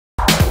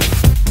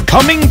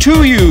Coming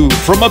to you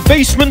from a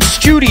basement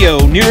studio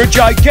near a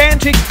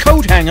gigantic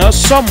coat hanger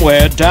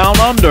somewhere down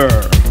under.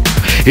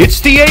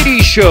 It's the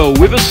 80s Show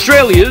with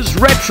Australia's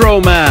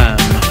Retro Man.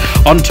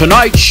 On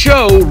tonight's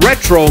show,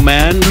 Retro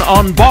Man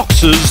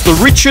unboxes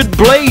the Richard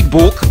Blade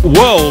book,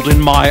 World in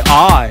My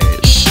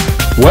Eyes.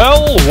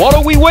 Well, what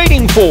are we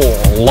waiting for?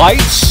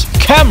 Lights,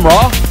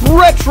 camera,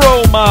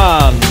 Retro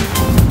Man!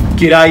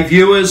 G'day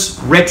viewers,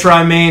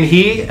 Retro Man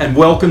here and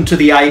welcome to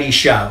the 80s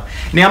Show.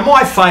 Now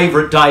my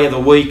favourite day of the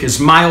week is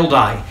Mail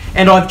Day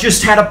and I've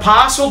just had a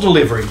parcel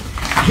delivery.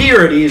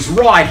 Here it is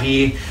right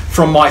here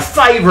from my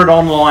favourite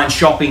online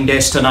shopping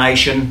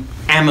destination,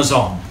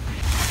 Amazon.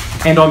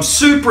 And I'm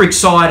super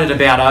excited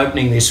about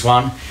opening this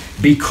one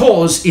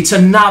because it's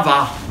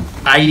another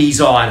 80s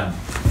item.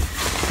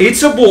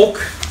 It's a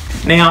book.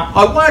 Now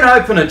I won't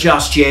open it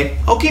just yet,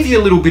 I'll give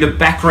you a little bit of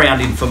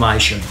background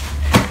information.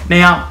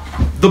 Now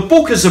the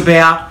book is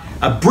about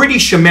a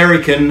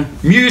British-American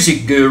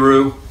music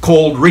guru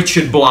called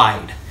Richard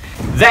Blade.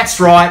 That's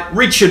right,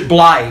 Richard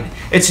Blade.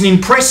 It's an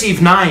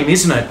impressive name,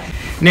 isn't it?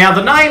 Now,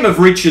 the name of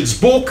Richard's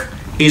book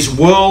is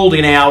World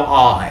in Our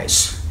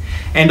Eyes.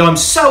 And I'm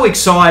so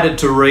excited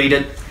to read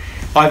it.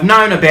 I've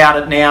known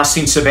about it now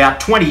since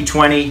about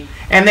 2020,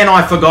 and then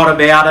I forgot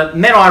about it,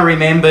 and then I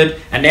remembered,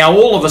 and now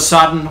all of a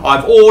sudden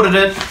I've ordered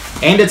it,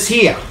 and it's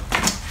here.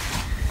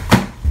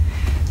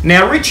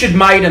 Now, Richard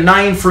made a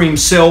name for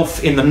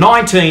himself in the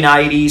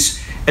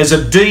 1980s as a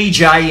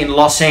DJ in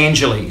Los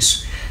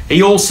Angeles.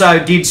 He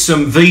also did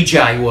some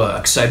VJ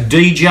work, so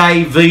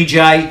DJ,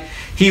 VJ.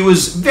 He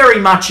was very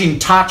much in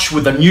touch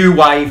with the new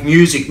wave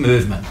music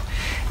movement.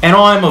 And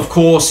I'm, of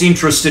course,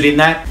 interested in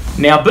that.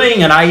 Now,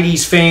 being an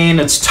 80s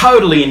fan, it's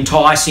totally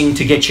enticing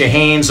to get your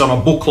hands on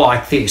a book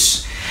like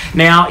this.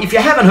 Now, if you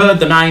haven't heard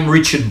the name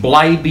Richard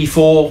Blade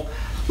before,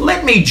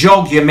 let me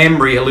jog your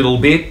memory a little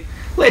bit.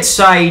 Let's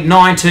say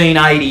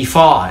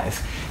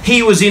 1985.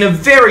 He was in a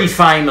very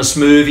famous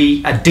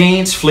movie, a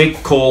dance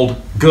flick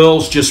called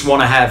Girls Just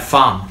Want to Have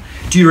Fun.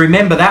 Do you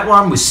remember that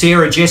one with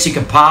Sarah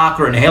Jessica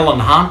Parker and Helen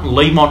Hunt and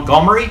Lee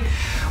Montgomery?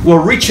 Well,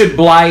 Richard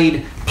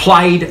Blade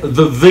played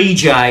the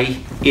VJ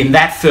in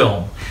that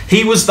film.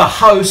 He was the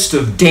host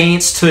of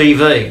Dance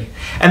TV,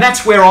 and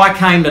that's where I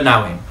came to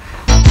know him.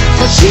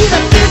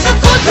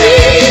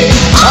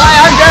 Hi,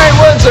 I'm Gary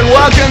Woods and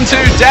welcome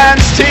to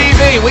Dance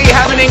TV. We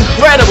have an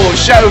incredible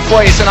show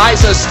for you tonight,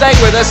 so stay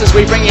with us as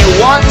we bring you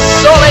one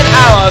solid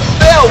hour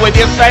filled with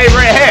your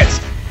favourite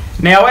hits.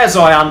 Now, as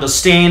I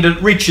understand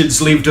it,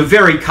 Richard's lived a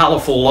very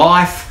colourful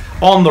life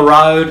on the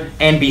road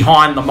and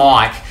behind the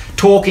mic,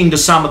 talking to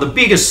some of the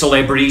biggest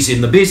celebrities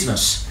in the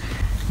business.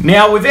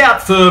 Now,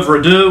 without further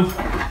ado,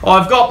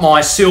 I've got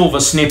my silver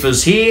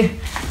snippers here,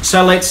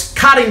 so let's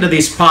cut into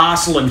this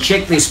parcel and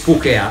check this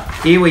book out.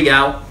 Here we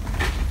go.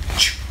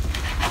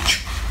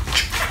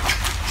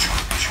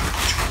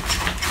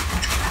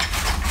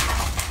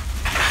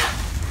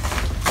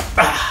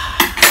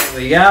 There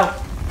we go.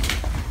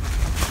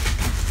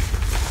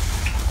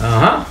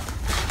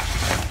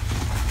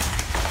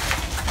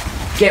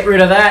 Get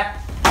rid of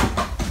that.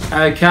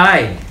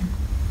 Okay.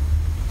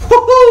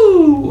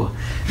 Woohoo!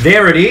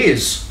 There it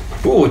is.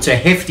 Oh, it's a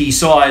hefty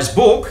size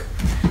book.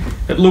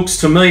 It looks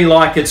to me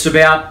like it's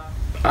about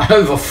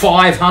over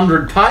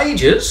 500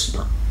 pages.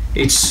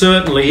 It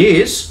certainly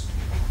is.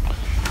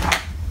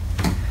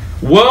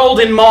 World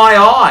in My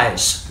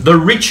Eyes, the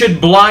Richard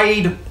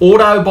Blade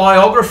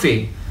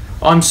autobiography.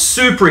 I'm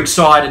super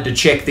excited to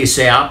check this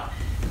out.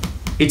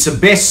 It's a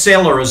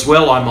bestseller as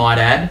well, I might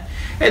add.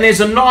 And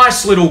there's a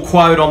nice little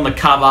quote on the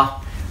cover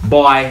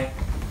by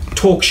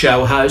talk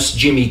show host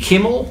Jimmy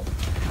Kimmel.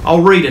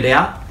 I'll read it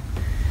out.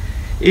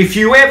 If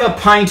you ever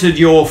painted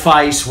your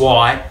face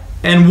white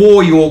and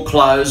wore your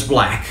clothes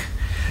black,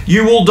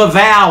 you will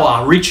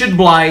devour Richard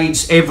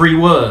Blade's every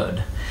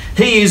word.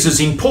 He is as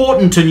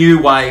important to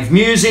new wave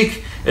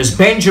music as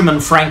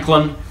Benjamin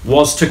Franklin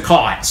was to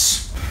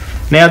kites.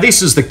 Now,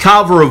 this is the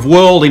cover of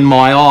World in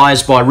My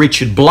Eyes by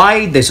Richard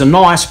Blade. There's a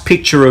nice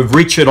picture of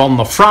Richard on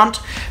the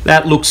front.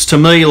 That looks to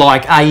me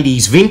like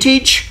 80s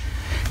vintage.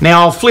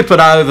 Now, I'll flip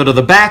it over to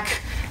the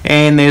back,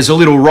 and there's a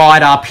little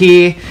write-up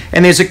here,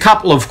 and there's a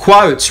couple of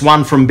quotes,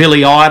 one from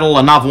Billy Idol,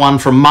 another one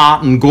from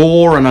Martin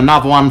Gore, and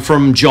another one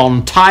from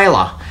John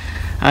Taylor.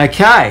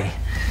 Okay,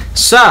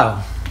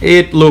 so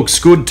it looks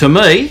good to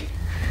me.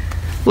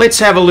 Let's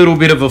have a little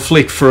bit of a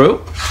flick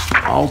through.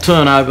 I'll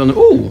turn over and,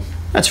 ooh,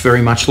 that's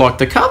very much like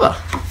the cover.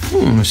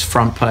 This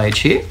front page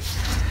here.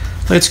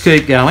 Let's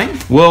keep going.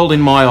 World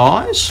in My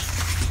Eyes.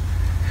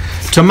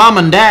 To Mum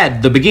and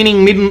Dad, the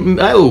beginning, mid,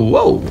 oh,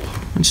 whoa.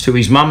 It's to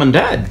his mum and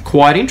dad.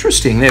 Quite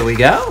interesting. There we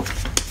go.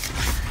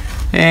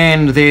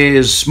 And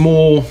there's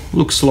more,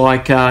 looks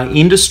like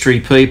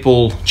industry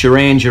people,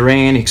 Duran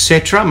Duran,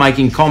 etc.,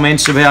 making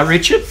comments about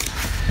Richard.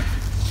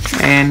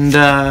 And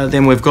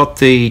then we've got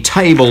the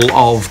table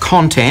of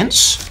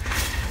contents.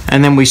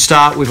 And then we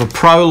start with a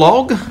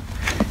prologue.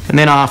 And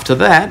then after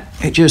that,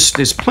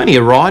 there's plenty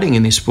of writing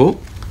in this book.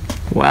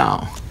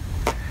 Wow.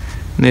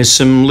 And there's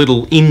some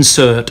little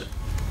insert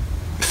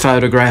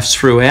photographs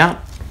throughout.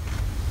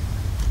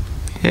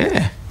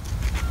 Yeah.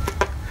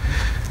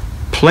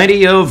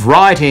 Plenty of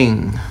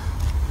writing.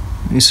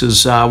 This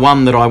is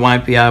one that I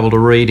won't be able to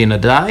read in a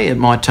day. It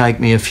might take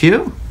me a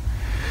few.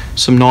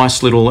 Some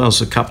nice little,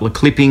 there's a couple of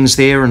clippings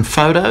there and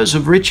photos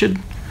of Richard.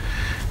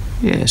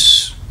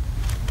 Yes.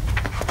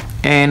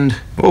 And,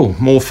 oh,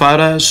 more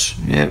photos.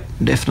 Yep,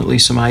 definitely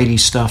some 80s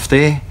stuff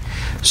there.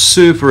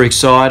 Super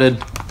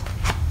excited.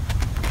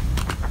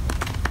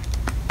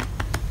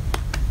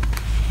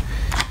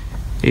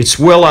 It's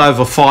well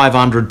over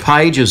 500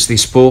 pages,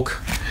 this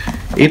book.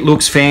 It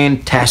looks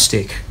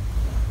fantastic.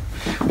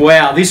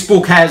 Wow, this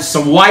book has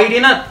some weight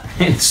in it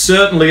and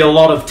certainly a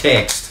lot of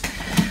text.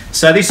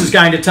 So this is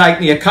going to take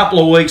me a couple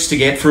of weeks to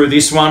get through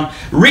this one.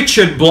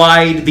 Richard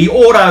Blade, the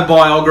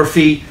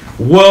autobiography,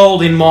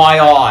 World in My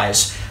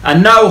Eyes. A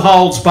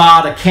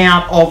no-holds-barred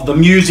account of the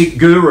music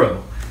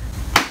guru.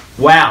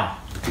 Wow,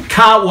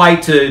 can't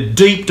wait to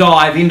deep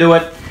dive into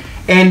it.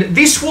 And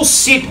this will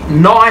sit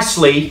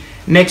nicely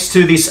next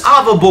to this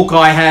other book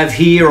I have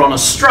here on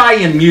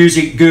Australian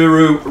music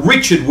guru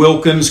Richard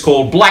Wilkins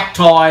called Black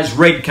Ties,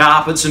 Red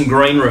Carpets and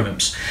Green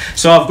Rooms.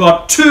 So I've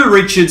got two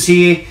Richards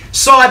here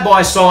side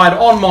by side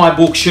on my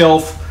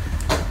bookshelf,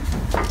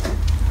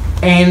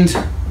 and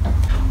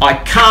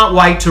I can't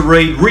wait to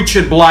read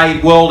Richard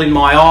Blade, World in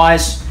My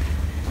Eyes.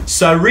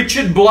 So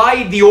Richard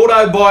Blade, the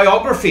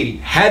autobiography,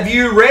 have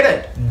you read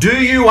it?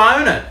 Do you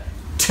own it?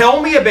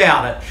 Tell me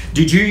about it.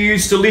 Did you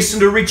used to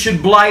listen to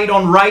Richard Blade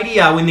on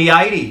radio in the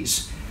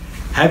 80s?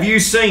 Have you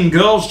seen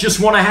Girls Just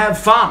Want to Have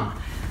Fun?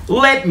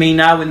 Let me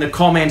know in the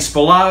comments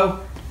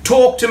below.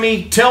 Talk to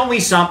me, tell me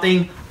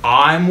something.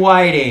 I'm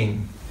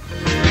waiting.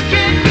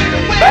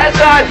 That's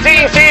our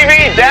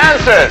DTV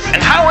dancers,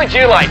 and how would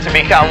you like to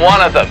become one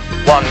of them?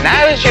 Well,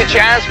 now's your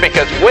chance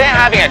because we're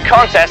having a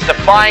contest to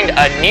find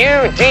a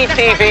new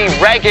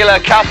DTV regular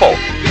couple.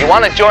 You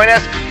want to join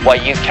us? Well,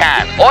 you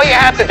can. All you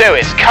have to do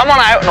is come on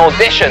out and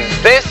audition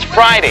this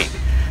Friday.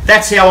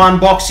 That's our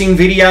unboxing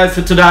video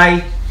for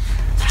today.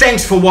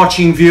 Thanks for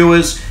watching,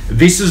 viewers.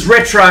 This is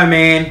Retro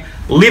Man,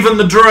 living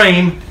the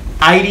dream,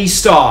 80s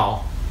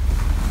style.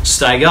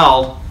 Stay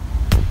gold.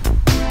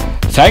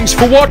 Thanks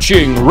for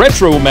watching.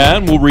 Retro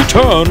Man will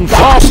return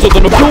faster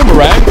than a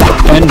boomerang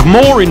and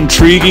more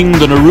intriguing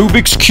than a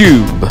Rubik's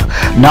Cube.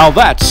 Now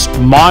that's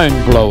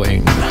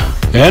mind-blowing.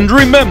 And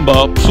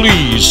remember,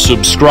 please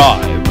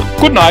subscribe.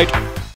 Good night.